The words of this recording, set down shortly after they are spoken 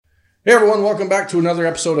Hey everyone, welcome back to another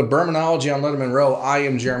episode of Birminology on Letterman Row. I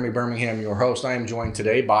am Jeremy Birmingham, your host. I am joined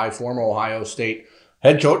today by former Ohio State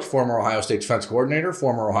head coach, former Ohio State defense coordinator,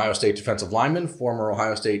 former Ohio State defensive lineman, former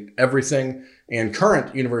Ohio State everything, and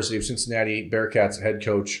current University of Cincinnati Bearcats head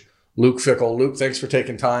coach, Luke Fickell. Luke, thanks for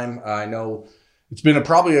taking time. I know it's been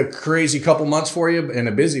probably a crazy couple months for you and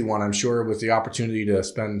a busy one, I'm sure, with the opportunity to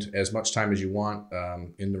spend as much time as you want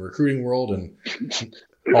in the recruiting world and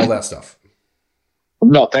all that stuff.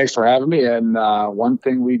 No, thanks for having me. And one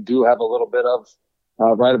thing we do have a little bit of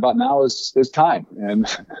right about now is time. And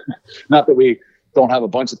not that we don't have a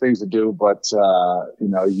bunch of things to do, but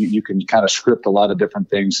you can kind of script a lot of different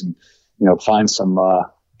things and find some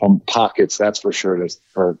pockets. That's for sure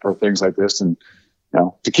for things like this, and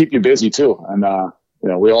to keep you busy too. And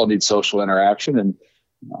we all need social interaction, and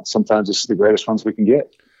sometimes this is the greatest ones we can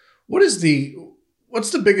get.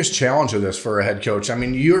 What's the biggest challenge of this for a head coach? I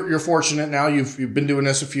mean, you're fortunate now. You've been doing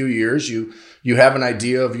this a few years. You have an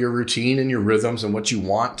idea of your routine and your rhythms and what you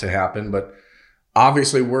want to happen. But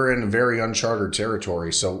obviously, we're in a very uncharted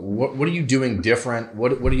territory. So, what are you doing different?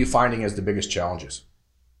 What are you finding as the biggest challenges?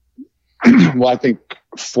 Well, I think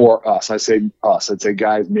for us, I'd say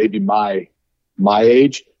guys maybe my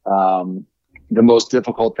age. The most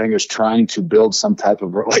difficult thing is trying to build some type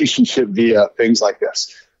of relationship via things like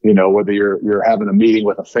this. Whether you're having a meeting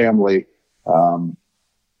with a family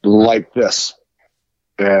like this,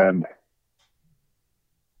 and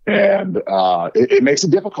it makes it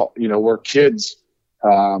difficult. Where kids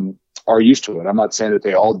are used to it. I'm not saying that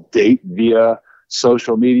they all date via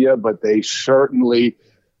social media, but they certainly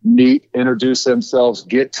meet, introduce themselves,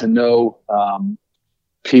 get to know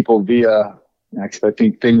people via. I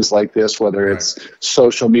think things like this, whether it's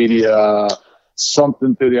social media,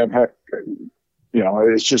 something through the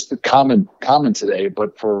it's just common today.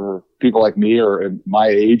 But for people like me or my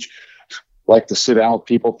age, like to sit down with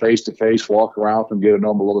people face to face, walk around and get to know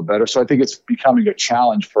them a little better. So I think it's becoming a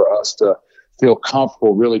challenge for us to feel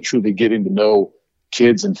comfortable, really truly getting to know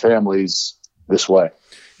kids and families this way.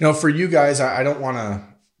 For you guys, I don't want to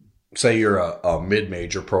say you're a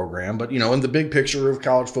mid-major program, but in the big picture of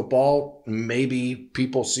college football, maybe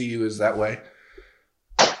people see you as that way.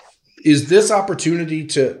 Is this opportunity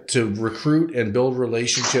to recruit and build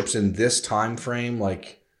relationships in this time frame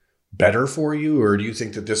better for you, or do you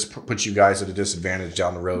think that this puts you guys at a disadvantage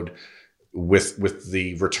down the road with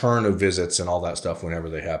the return of visits and all that stuff whenever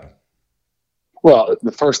they happen? Well,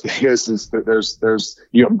 the first thing is that there's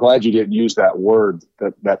I'm glad you didn't use that word,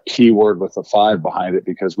 that key word with a 5 behind it,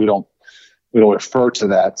 because we don't refer to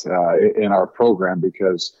that in our program,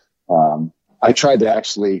 because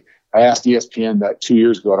I asked ESPN that 2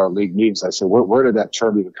 years ago at our league meetings. I said, where did that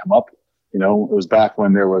term even come up? It was back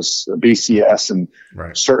when there was BCS, and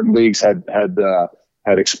certain leagues had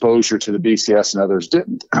exposure to the BCS and others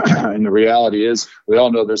didn't. And the reality is, we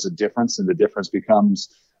all know there's a difference, and the difference becomes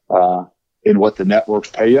in what the networks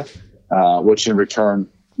pay you, which in return,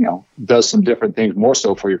 does some different things, more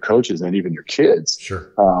so for your coaches than even your kids.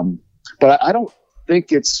 Sure. But I don't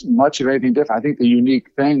think it's much of anything different. I think the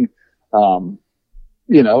unique thing,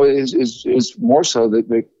 is more so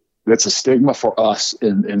that that's a stigma for us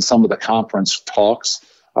in some of the conference talks.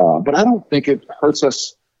 But I don't think it hurts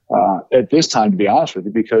us at this time, to be honest with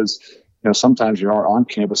you, because sometimes you aren't on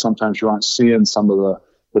campus, sometimes you aren't seeing some of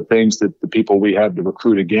the things that the people we have to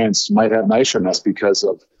recruit against might have nicer than us because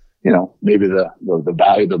of maybe the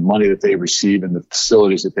value, the money that they receive, and the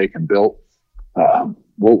facilities that they can build. I'll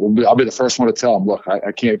be the first one to tell them, look,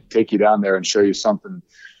 I can't take you down there and show you something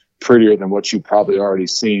prettier than what you've probably already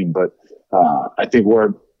seen. But I think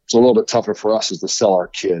it's a little bit tougher for us is to sell our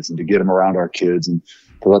kids and to get them around our kids and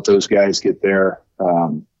to let those guys get a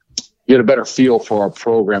better feel for our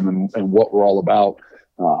program and what we're all about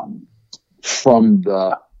from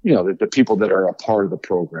the people that are a part of the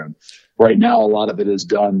program. Right now, a lot of it is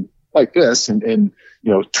done like this and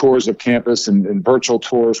tours of campus and virtual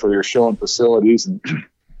tours where you're showing facilities. And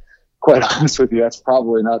quite honest with you, that's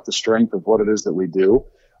probably not the strength of what it is that we do.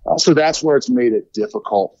 So that's where it's made it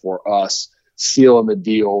difficult for us sealing the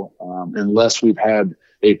deal unless we've had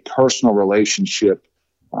a personal relationship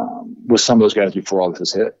with some of those guys before all this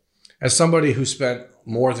has hit. As somebody who spent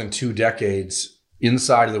more than 2 decades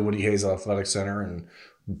inside of the Woody Hayes Athletic Center and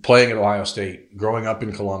playing at Ohio State, growing up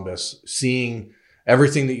in Columbus, seeing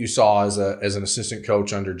everything that you saw as an assistant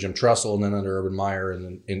coach under Jim Tressel and then under Urban Meyer,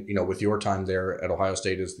 and then with your time there at Ohio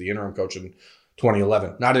State as the interim coach in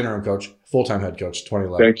 2011, not interim coach, full-time head coach,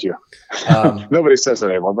 2011. Thank you. Nobody says that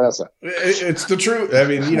anymore, but that's it. It's the truth. I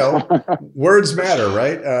mean, words matter,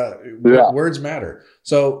 right? Words matter.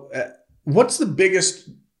 So what's the biggest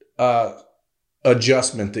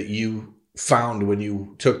adjustment that you found when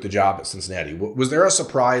you took the job at Cincinnati? Was there a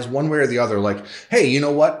surprise one way or the other? Like, hey, you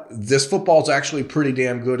know what? This football's actually pretty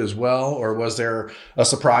damn good as well. Or was there a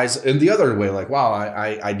surprise in the other way? Like, wow,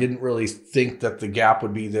 I didn't really think that the gap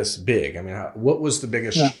would be this big. I mean, what was the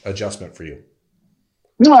biggest adjustment for you?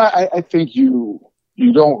 No, I think you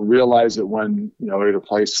don't realize it when, at a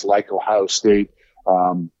place like Ohio State.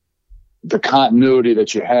 The continuity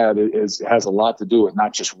that you had has a lot to do with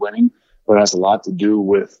not just winning, but it has a lot to do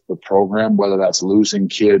with the program, whether that's losing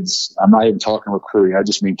kids. I'm not even talking recruiting. I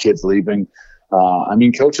just mean kids leaving. I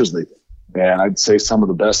mean coaches leaving. And I'd say some of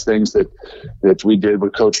the best things that we did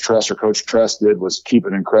with Coach Tress or Coach Tress did was keep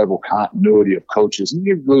an incredible continuity of coaches. And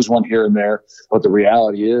you lose one here and there, but the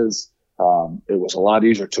reality is it was a lot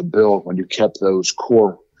easier to build when you kept those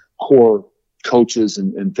core coaches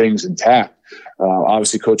and things intact.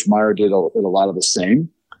 Obviously, Coach Meyer did a lot of the same.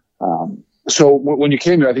 So when you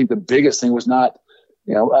came here, I think the biggest thing was not,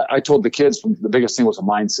 I told the kids the biggest thing was a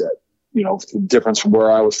mindset, the difference from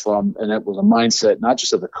where I was from. And it was a mindset, not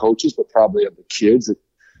just of the coaches, but probably of the kids, that,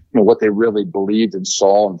 what they really believed and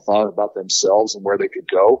saw and thought about themselves and where they could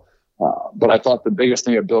go. But I thought the biggest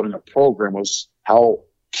thing of building a program was how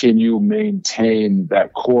can you maintain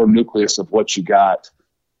that core nucleus of what you got,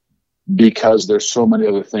 because there's so many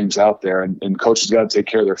other things out there, and coaches got to take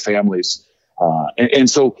care of their families. And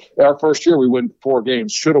so our first year, we win 4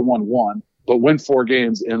 games, should have won 1, but win 4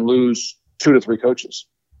 games and lose 2 to 3 coaches.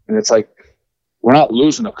 And it's like, we're not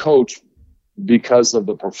losing a coach because of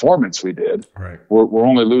the performance we did. Right. We're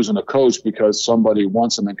only losing a coach because somebody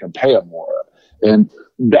wants him and can pay him more. And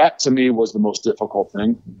that to me was the most difficult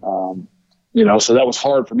thing. So that was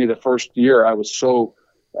hard for me the first year. I was so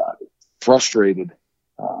frustrated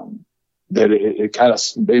that it kind of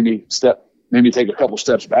made me take a couple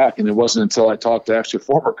steps back. And it wasn't until I talked to actually a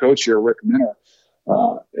former coach here, Rick Minner,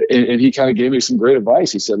 and he kind of gave me some great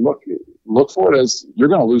advice. He said, look for it as you're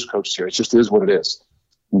going to lose coaches here. It just is what it is.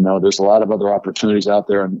 There's a lot of other opportunities out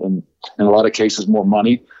there, and in a lot of cases, more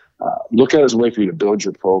money. Look at it as a way for you to build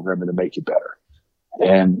your program and to make you better.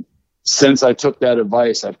 And since I took that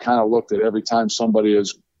advice, I've kind of looked at every time somebody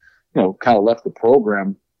has, kind of left the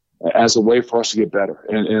program as a way for us to get better.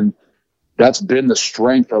 And that's been the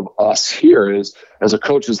strength of us here is, as a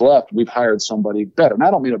coach has left, we've hired somebody better. And I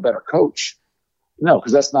don't mean a better coach. No,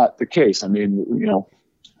 because that's not the case. I mean,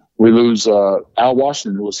 we lose Al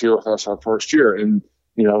Washington, who was here with us our first year. And,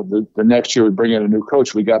 the next year we bring in a new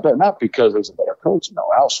coach. We got better, not because it was a better coach. No,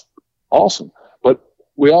 Al's awesome. But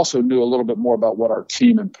we also knew a little bit more about what our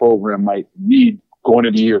team and program might need going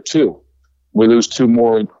into year 2. We lose 2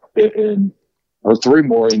 more or 3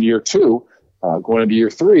 more in year 2. Going into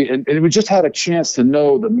year 3. And we just had a chance to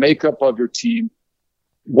know the makeup of your team,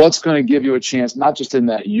 what's going to give you a chance, not just in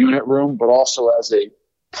that unit room, but also as a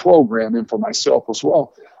program, and for myself as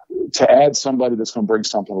well, to add somebody that's going to bring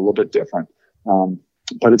something a little bit different.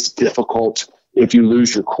 But it's difficult if you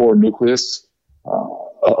lose your core nucleus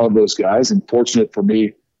of those guys. And fortunate for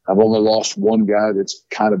me, I've only lost 1 guy that's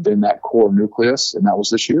kind of been that core nucleus, and that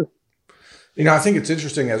was this year. I think it's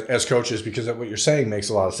interesting as coaches, because what you're saying makes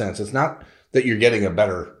a lot of sense. It's not that you're getting a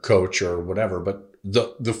better coach or whatever, but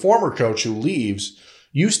the former coach who leaves,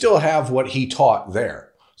 you still have what he taught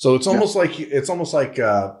there. So it's almost like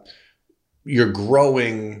you're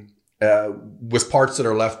growing with parts that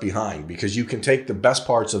are left behind, because you can take the best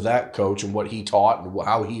parts of that coach and what he taught and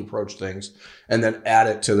how he approached things, and then add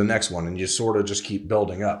it to the next one, and you sort of just keep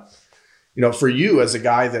building up. For you as a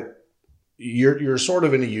guy that you're sort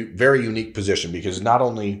of in a very unique position, because not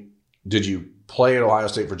only did you play at Ohio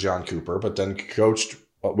State for John Cooper, but then coached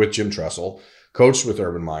with Jim Tressel, coached with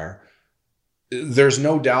Urban Meyer. There's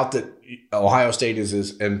no doubt that Ohio State is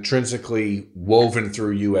as intrinsically woven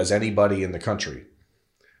through you as anybody in the country.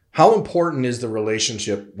 How important is the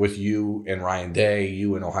relationship with you and Ryan Day,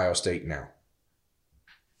 you and Ohio State now?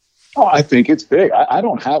 Oh, I think it's big. I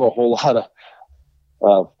don't have a whole lot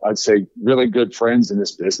of, I'd say, really good friends in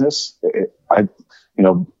this business.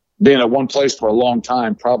 Being at one place for a long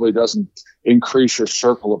time probably doesn't increase your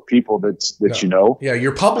circle of people that you know. Yeah,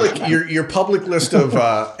 your public list of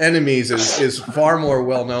enemies is far more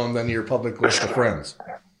well known than your public list of friends.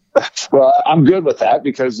 Well, I'm good with that,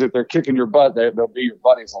 because if they're kicking your butt, they'll be your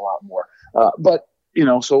buddies a lot more. But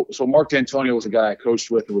so Mark D'Antonio was a guy I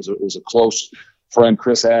coached with. It was a close friend.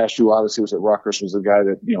 Chris Ash, who obviously was at Rutgers, was a guy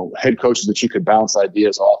that head coaches that you could bounce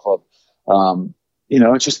ideas off of.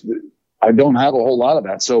 It's just, I don't have a whole lot of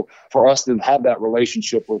that. So for us to have that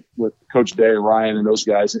relationship with Coach Day, Ryan, and those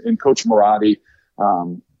guys, and Coach Marotti,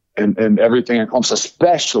 and everything in Columbus,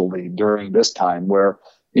 especially during this time where,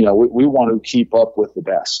 we want to keep up with the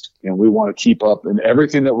best, and we want to keep up in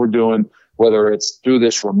everything that we're doing. whether it's through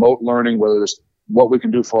this remote learning, whether it's what we can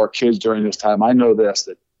do for our kids during this time. I know this,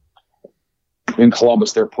 that in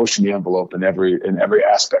Columbus, they're pushing the envelope in every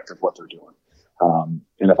aspect of what they're doing.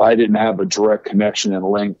 And if I didn't have a direct connection and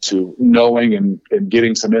link to knowing and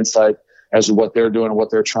getting some insight as to what they're doing and what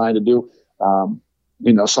they're trying to do,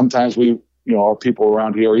 sometimes our people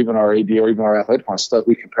around here, or even our AD or even our athletic department stuff,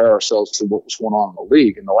 we compare ourselves to what's going on in the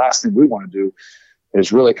league. And the last thing we want to do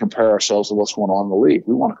is really compare ourselves to what's going on in the league.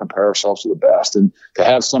 We want to compare ourselves to the best, and to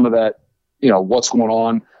have some of that, what's going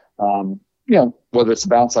on, whether it's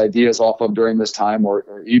bounce ideas off of during this time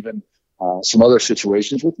or even some other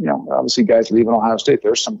situations with, obviously guys leaving Ohio State,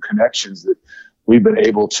 there's some connections that we've been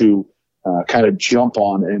able to kind of jump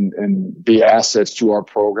on and be assets to our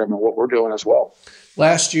program and what we're doing as well.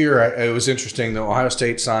 Last year, it was interesting though. Ohio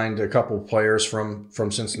State signed a couple of players from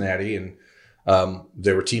Cincinnati, and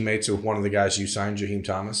they were teammates with one of the guys you signed, Jaheim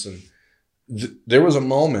Thomas. And there was a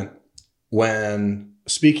moment when,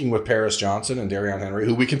 speaking with Paris Johnson and Darion Henry,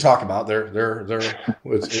 who we can talk about, they're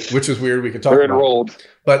which is weird. We can talk. They're about enrolled,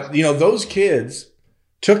 but those kids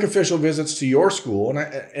took official visits to your school,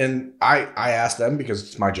 and I asked them, because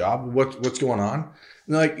it's my job, what's going on.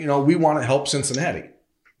 And they're like, we want to help Cincinnati.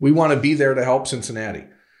 We want to be there to help Cincinnati.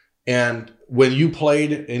 And when you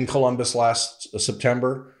played in Columbus last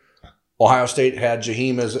September, Ohio State had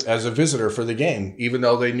Jaheim as a visitor for the game, even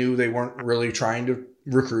though they knew they weren't really trying to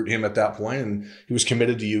recruit him at that point, and he was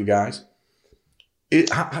committed to you guys.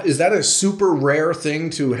 Is that a super rare thing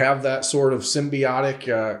to have that sort of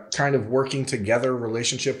symbiotic kind of working together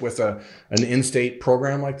relationship with an in-state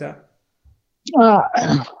program like that?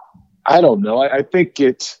 I don't know. I think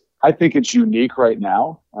it's unique right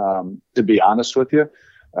now. To be honest with you,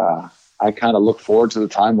 I kind of look forward to the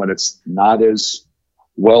time when it's not as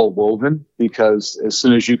well woven, because as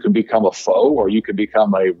soon as you can become a foe or you can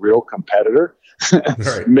become a real competitor,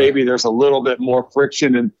 right, maybe there's a little bit more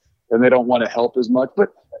friction and they don't want to help as much.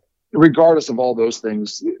 But regardless of all those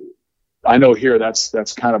things, I know here that's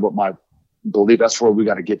kind of what my belief, that's where we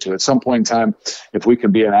got to get to. At some point in time, if we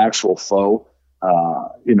can be an actual foe,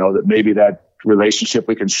 that maybe that relationship,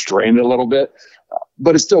 we can strain it a little bit.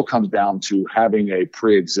 But it still comes down to having a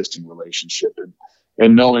pre-existing relationship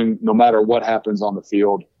and knowing no matter what happens on the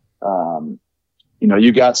field,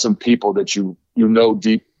 you got some people that you know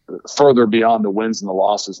deep, further beyond the wins and the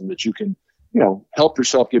losses, and that you can, help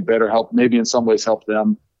yourself get better, help, maybe in some ways help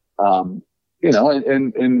them. And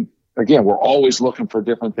again, we're always looking for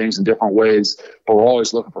different things in different ways, but we're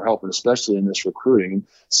always looking for help, and especially in this recruiting. And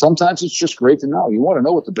sometimes it's just great to know. You want to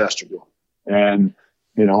know what the best are doing. And,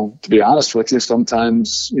 to be honest with you,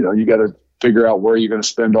 sometimes, you got to figure out where you're going to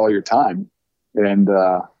spend all your time. And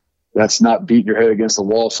that's not beating your head against the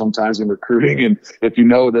wall sometimes in recruiting. And if you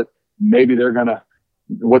know that maybe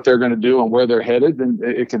what they're going to do and where they're headed, then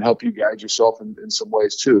it can help you guide yourself in some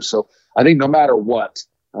ways too. So I think no matter what,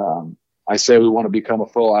 I say we want to become a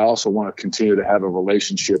foe, I also want to continue to have a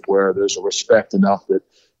relationship where there's a respect enough that,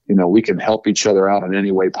 we can help each other out in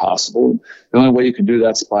any way possible. And the only way you can do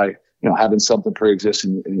that's by, having something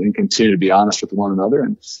pre-existing and continue to be honest with one another,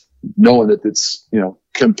 and knowing that it's,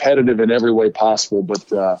 competitive in every way possible,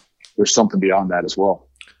 but there's something beyond that as well.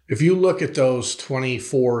 If you look at those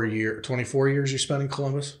 24 years you spent in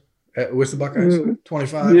Columbus with the Buckeyes,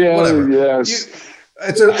 25, yeah, whatever. Yes.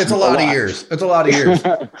 It's a lot of years. It's a lot of years.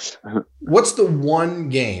 What's the one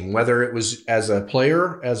game, whether it was as a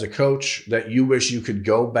player, as a coach, that you wish you could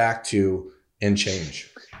go back to and change?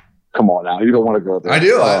 Come on now, you don't want to go there. I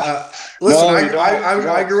do. Listen,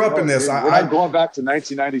 I grew up in this. I'm going back to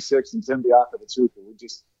 1996 and Tim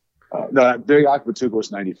Biakabatuka. Barry Akabatuka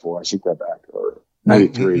was 94. I take that back. Or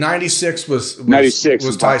 93. 96 was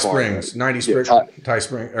Ty Springs. 96 Ty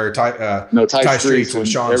Springs or Ty Streets and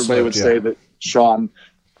Sean. Everybody would say that Sean,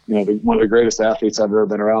 one of the greatest athletes I've ever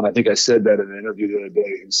been around. I think I said that in an interview the other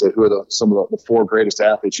day. He said, "Who are some of the four greatest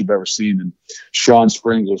athletes you've ever seen?" And Sean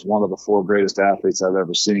Springs was one of the four greatest athletes I've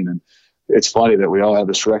ever seen. And it's funny that we all have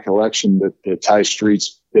this recollection that Ty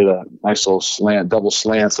Streets did a nice little double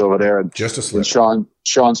slants over there, and just a slip. And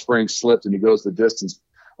Sean Springs slipped and he goes the distance.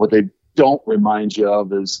 What they don't remind you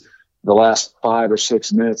of is the last 5 or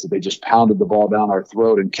 6 minutes that they just pounded the ball down our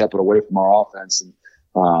throat and kept it away from our offense.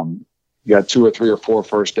 And you got 2 or 3 or 4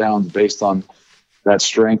 first downs based on that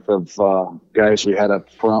strength of guys we had up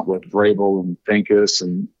front with Vrabel and Pincus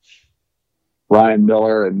and Ryan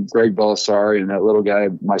Miller and Greg Belisari and that little guy,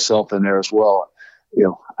 myself in there as well.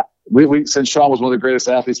 We since Sean was one of the greatest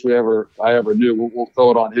athletes I ever knew, we'll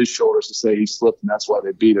throw it on his shoulders to say he slipped and that's why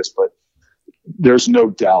they beat us. But there's no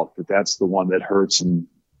doubt that that's the one that hurts and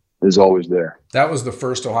is always there. That was the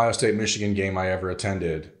first Ohio State-Michigan game I ever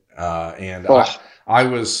attended. I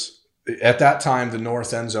was at that time, the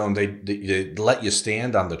north end zone, they let you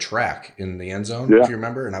stand on the track in the end zone, Yeah. if you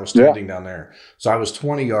remember, and I was standing down there. So I was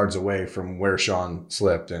 20 yards away from where Sean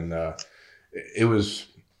slipped, and it was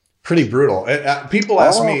pretty brutal. People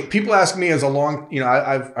ask me as a long,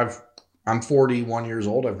 I'm 41 years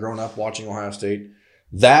old. I've grown up watching Ohio State.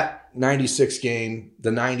 That 96 game,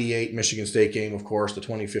 the 98 Michigan State game, of course, the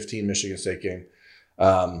 2015 Michigan State game,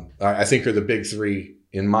 I think are the big three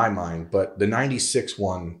in my mind. But the 96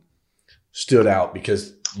 one stood out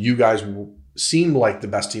because you guys seemed like the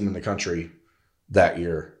best team in the country that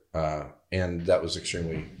year, and that was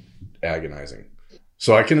extremely agonizing.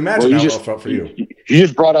 So I can imagine how it felt for you. You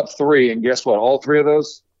just brought up three, and guess what? All three of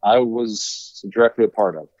those I was directly a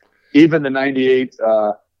part of. Even the 98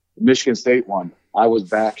 Michigan State one, I was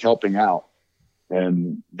back helping out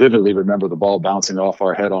and vividly remember the ball bouncing off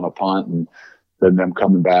our head on a punt and then them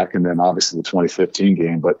coming back, and then obviously the 2015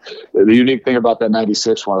 game. But the unique thing about that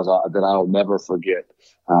 96 one is that I'll never forget.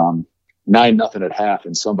 9-0 at half,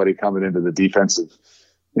 and somebody coming into the defensive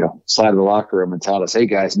side of the locker room and telling us, "Hey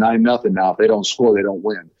guys, 9-0 now. If they don't score, they don't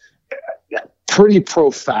win." Pretty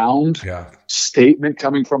profound statement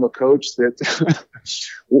coming from a coach that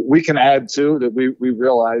we can add to, that we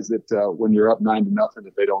realize that when you're up 9-0,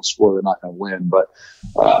 if they don't score, they're not going to win. But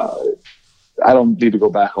I don't need to go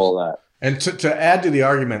back all that. And to add to the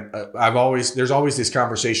argument, there's always this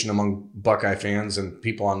conversation among Buckeye fans and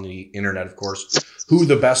people on the internet, of course, who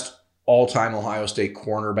the best all-time Ohio State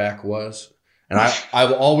cornerback was. And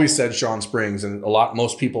I've always said Sean Springs, and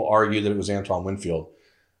most people argue that it was Antoine Winfield.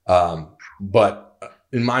 But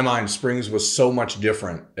in my mind, Springs was so much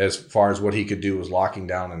different as far as what he could do was locking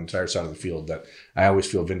down an entire side of the field that I always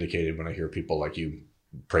feel vindicated when I hear people like you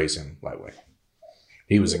praise him that way.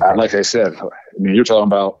 He was incredible. Like I said, you're talking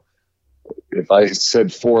about, if I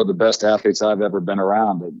said four of the best athletes I've ever been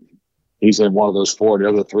around, he's in one of those four. The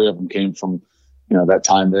other three of them came from, that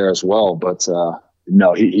time there as well. But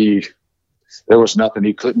no, he there was nothing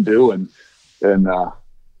he couldn't do, and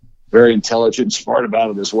very intelligent and smart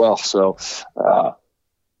about it as well. So,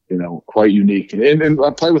 quite unique. And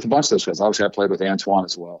I played with a bunch of those guys. Obviously, I played with Antoine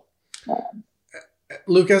as well.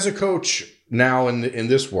 Luke, as a coach now in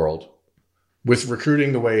this world, with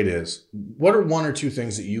recruiting the way it is, what are one or two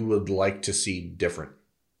things that you would like to see different?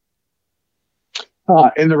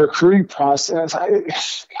 In the recruiting process,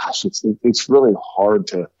 it's really hard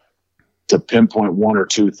to pinpoint one or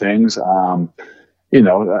two things. The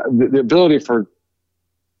ability for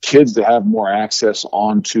kids to have more access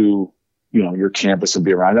onto, your campus and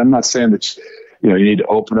be around. I'm not saying that, you need to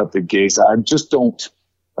open up the gates. I just don't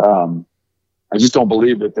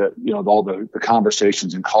believe that all the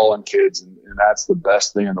conversations and calling kids and that's the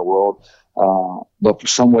best thing in the world. But for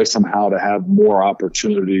some way, somehow to have more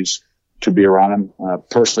opportunities to be around them.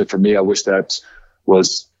 Personally, for me, I wish that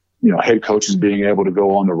was, head coaches being able to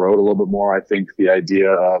go on the road a little bit more. I think the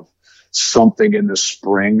idea of something in the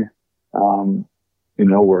spring,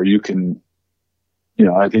 where you can,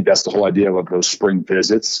 I think that's the whole idea of those spring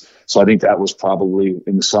visits. So I think that was probably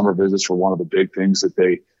in the summer visits were one of the big things that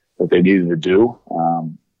they needed to do.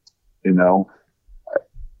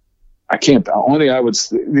 I can't, the only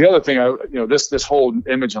thing the other thing this whole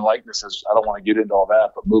image and likeness is, I don't want to get into all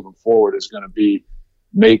that, but moving forward is going to be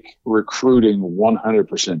make recruiting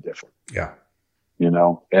 100% different. Yeah.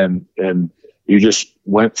 And you just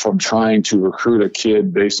went from trying to recruit a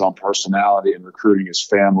kid based on personality and recruiting his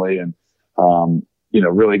family and,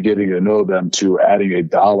 really getting to know them, to adding a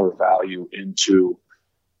dollar value into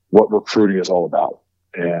what recruiting is all about.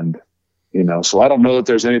 And, so I don't know that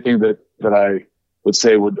there's anything that I would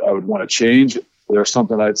say I would want to change. There's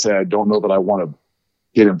something I'd say I don't know that I want to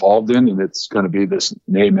get involved in, and it's going to be this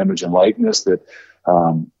name, image, and likeness that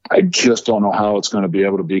I just don't know how it's going to be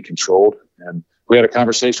able to be controlled. And we had a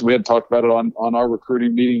conversation. We had talked about it on our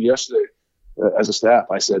recruiting meeting yesterday as a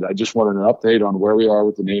staff. I said, I just wanted an update on where we are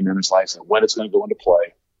with the name, image, likeness, and when it's going to go into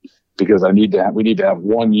play, because we need to have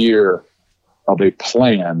 1 year of a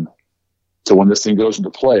plan to when this thing goes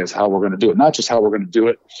into play is how we're going to do it. Not just how we're going to do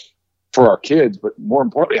it for our kids, but more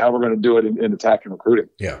importantly, how we're going to do it in attacking recruiting.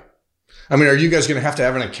 Yeah. I mean, are you guys going to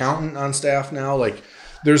have an accountant on staff now? Like,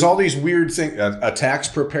 there's all these weird things, a tax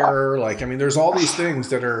preparer. There's all these things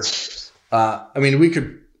that are, we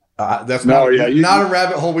could, that's not a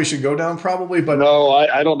rabbit hole we should go down probably, but. No,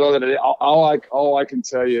 I don't know that. All I can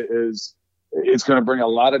tell you is it's going to bring a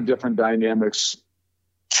lot of different dynamics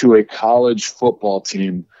to a college football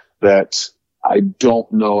team that I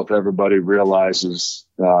don't know if everybody realizes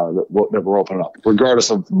that we're opening up,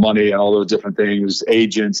 regardless of money and all those different things,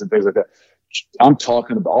 agents and things like that. I'm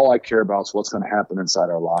talking about, all I care about is what's going to happen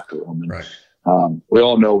inside our locker room. And, right. We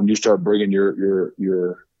all know when you start bringing your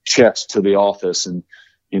checks to the office, and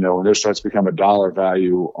when there starts to become a dollar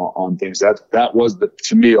value on things. That was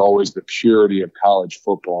to me always the purity of college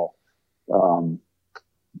football.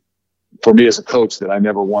 For me as a coach, that I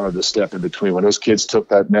never wanted to step in between. When those kids took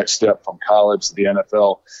that next step from college to the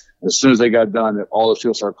NFL, as soon as they got done, all those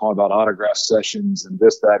people started calling about autograph sessions and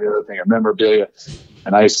this, that, the other thing, and memorabilia.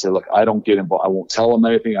 And I used to say, look, I don't get involved. I won't tell them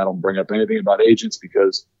anything. I don't bring up anything about agents,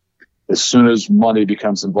 because as soon as money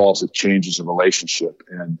becomes involved, it changes the relationship.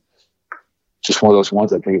 And just one of those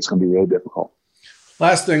ones I think it's going to be really difficult.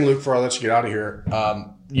 Last thing, Luke, before I let you get out of here,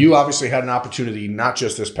 you obviously had an opportunity, not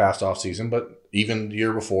just this past offseason, but even the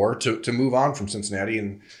year before, to move on from Cincinnati.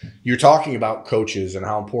 And you're talking about coaches and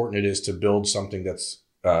how important it is to build something that's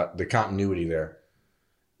the continuity there.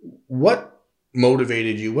 What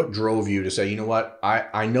motivated you? What drove you to say, you know what,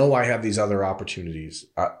 I know I have these other opportunities,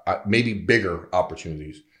 maybe bigger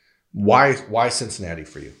opportunities. Why Cincinnati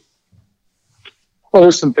for you? Well,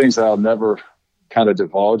 there's some things that I'll never kind of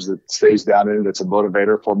divulge that stays down in it. That's a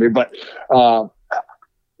motivator for me. But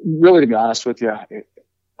really, to be honest with you,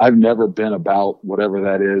 I've never been about whatever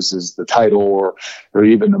that is the title or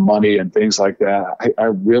even the money and things like that. I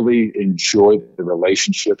really enjoy the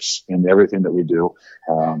relationships and everything that we do.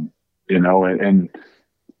 And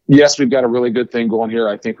yes, we've got a really good thing going here.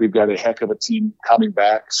 I think we've got a heck of a team coming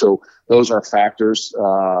back. So those are factors.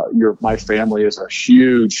 My family is a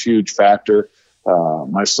huge, huge factor.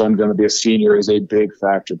 My son going to be a senior is a big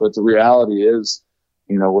factor. But the reality is,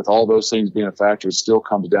 with all those things being a factor, it still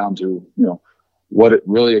comes down to, what it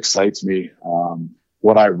really excites me.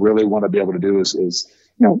 What I really want to be able to do is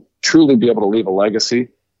truly be able to leave a legacy.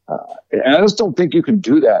 And I just don't think you can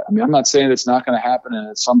do that. I mean, I'm not saying it's not going to happen, and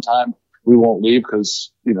at some time we won't leave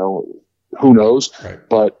because, who knows, right.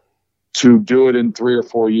 But to do it in 3 or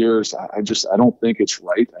 4 years, I don't think it's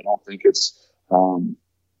right. I don't think it's,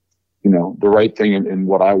 the right thing in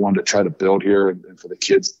what I wanted to try to build here and for the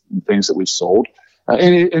kids and things that we've sold.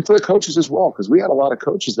 And for the coaches as well, because we had a lot of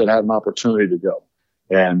coaches that had an opportunity to go.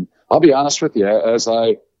 And I'll be honest with you, as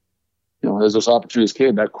those opportunities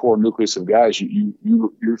came, that core nucleus of guys,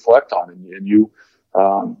 you reflect on and you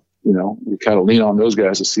kind of lean on those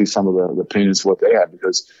guys to see some of the opinions of what they had,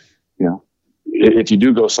 because, if you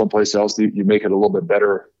do go someplace else, you make it a little bit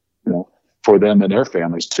better, for them and their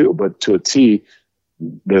families too. But to a T,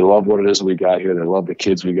 they love what it is that we got here. They love the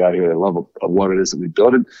kids we got here. They love what it is that we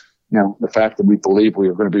built. And, the fact that we believe we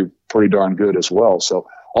are going to be pretty darn good as well. So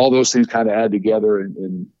all those things kind of add together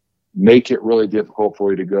and make it really difficult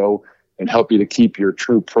for you to go and help you to keep your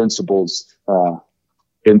true principles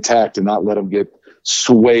intact and not let them get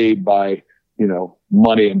swayed by,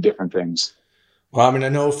 money and different things. Well, I mean, I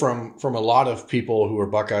know from a lot of people who are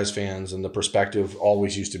Buckeyes fans, and the perspective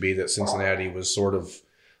always used to be that Cincinnati was sort of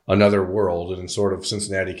another world and sort of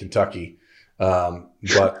Cincinnati, Kentucky.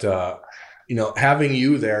 But having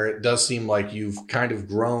you there, it does seem like you've kind of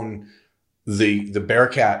grown the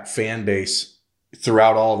Bearcat fan base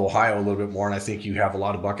throughout all of Ohio a little bit more. And I think you have a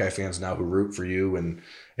lot of Buckeye fans now who root for you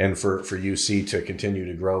and for UC to continue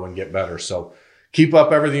to grow and get better. So keep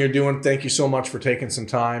up everything you're doing. Thank you so much for taking some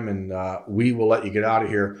time, and we will let you get out of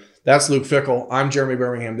here. That's Luke Fickell. I'm Jeremy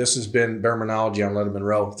Birmingham. This has been Birminology on Letterman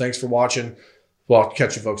Row. Thanks for watching. Well, I'll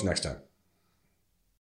catch you folks next time.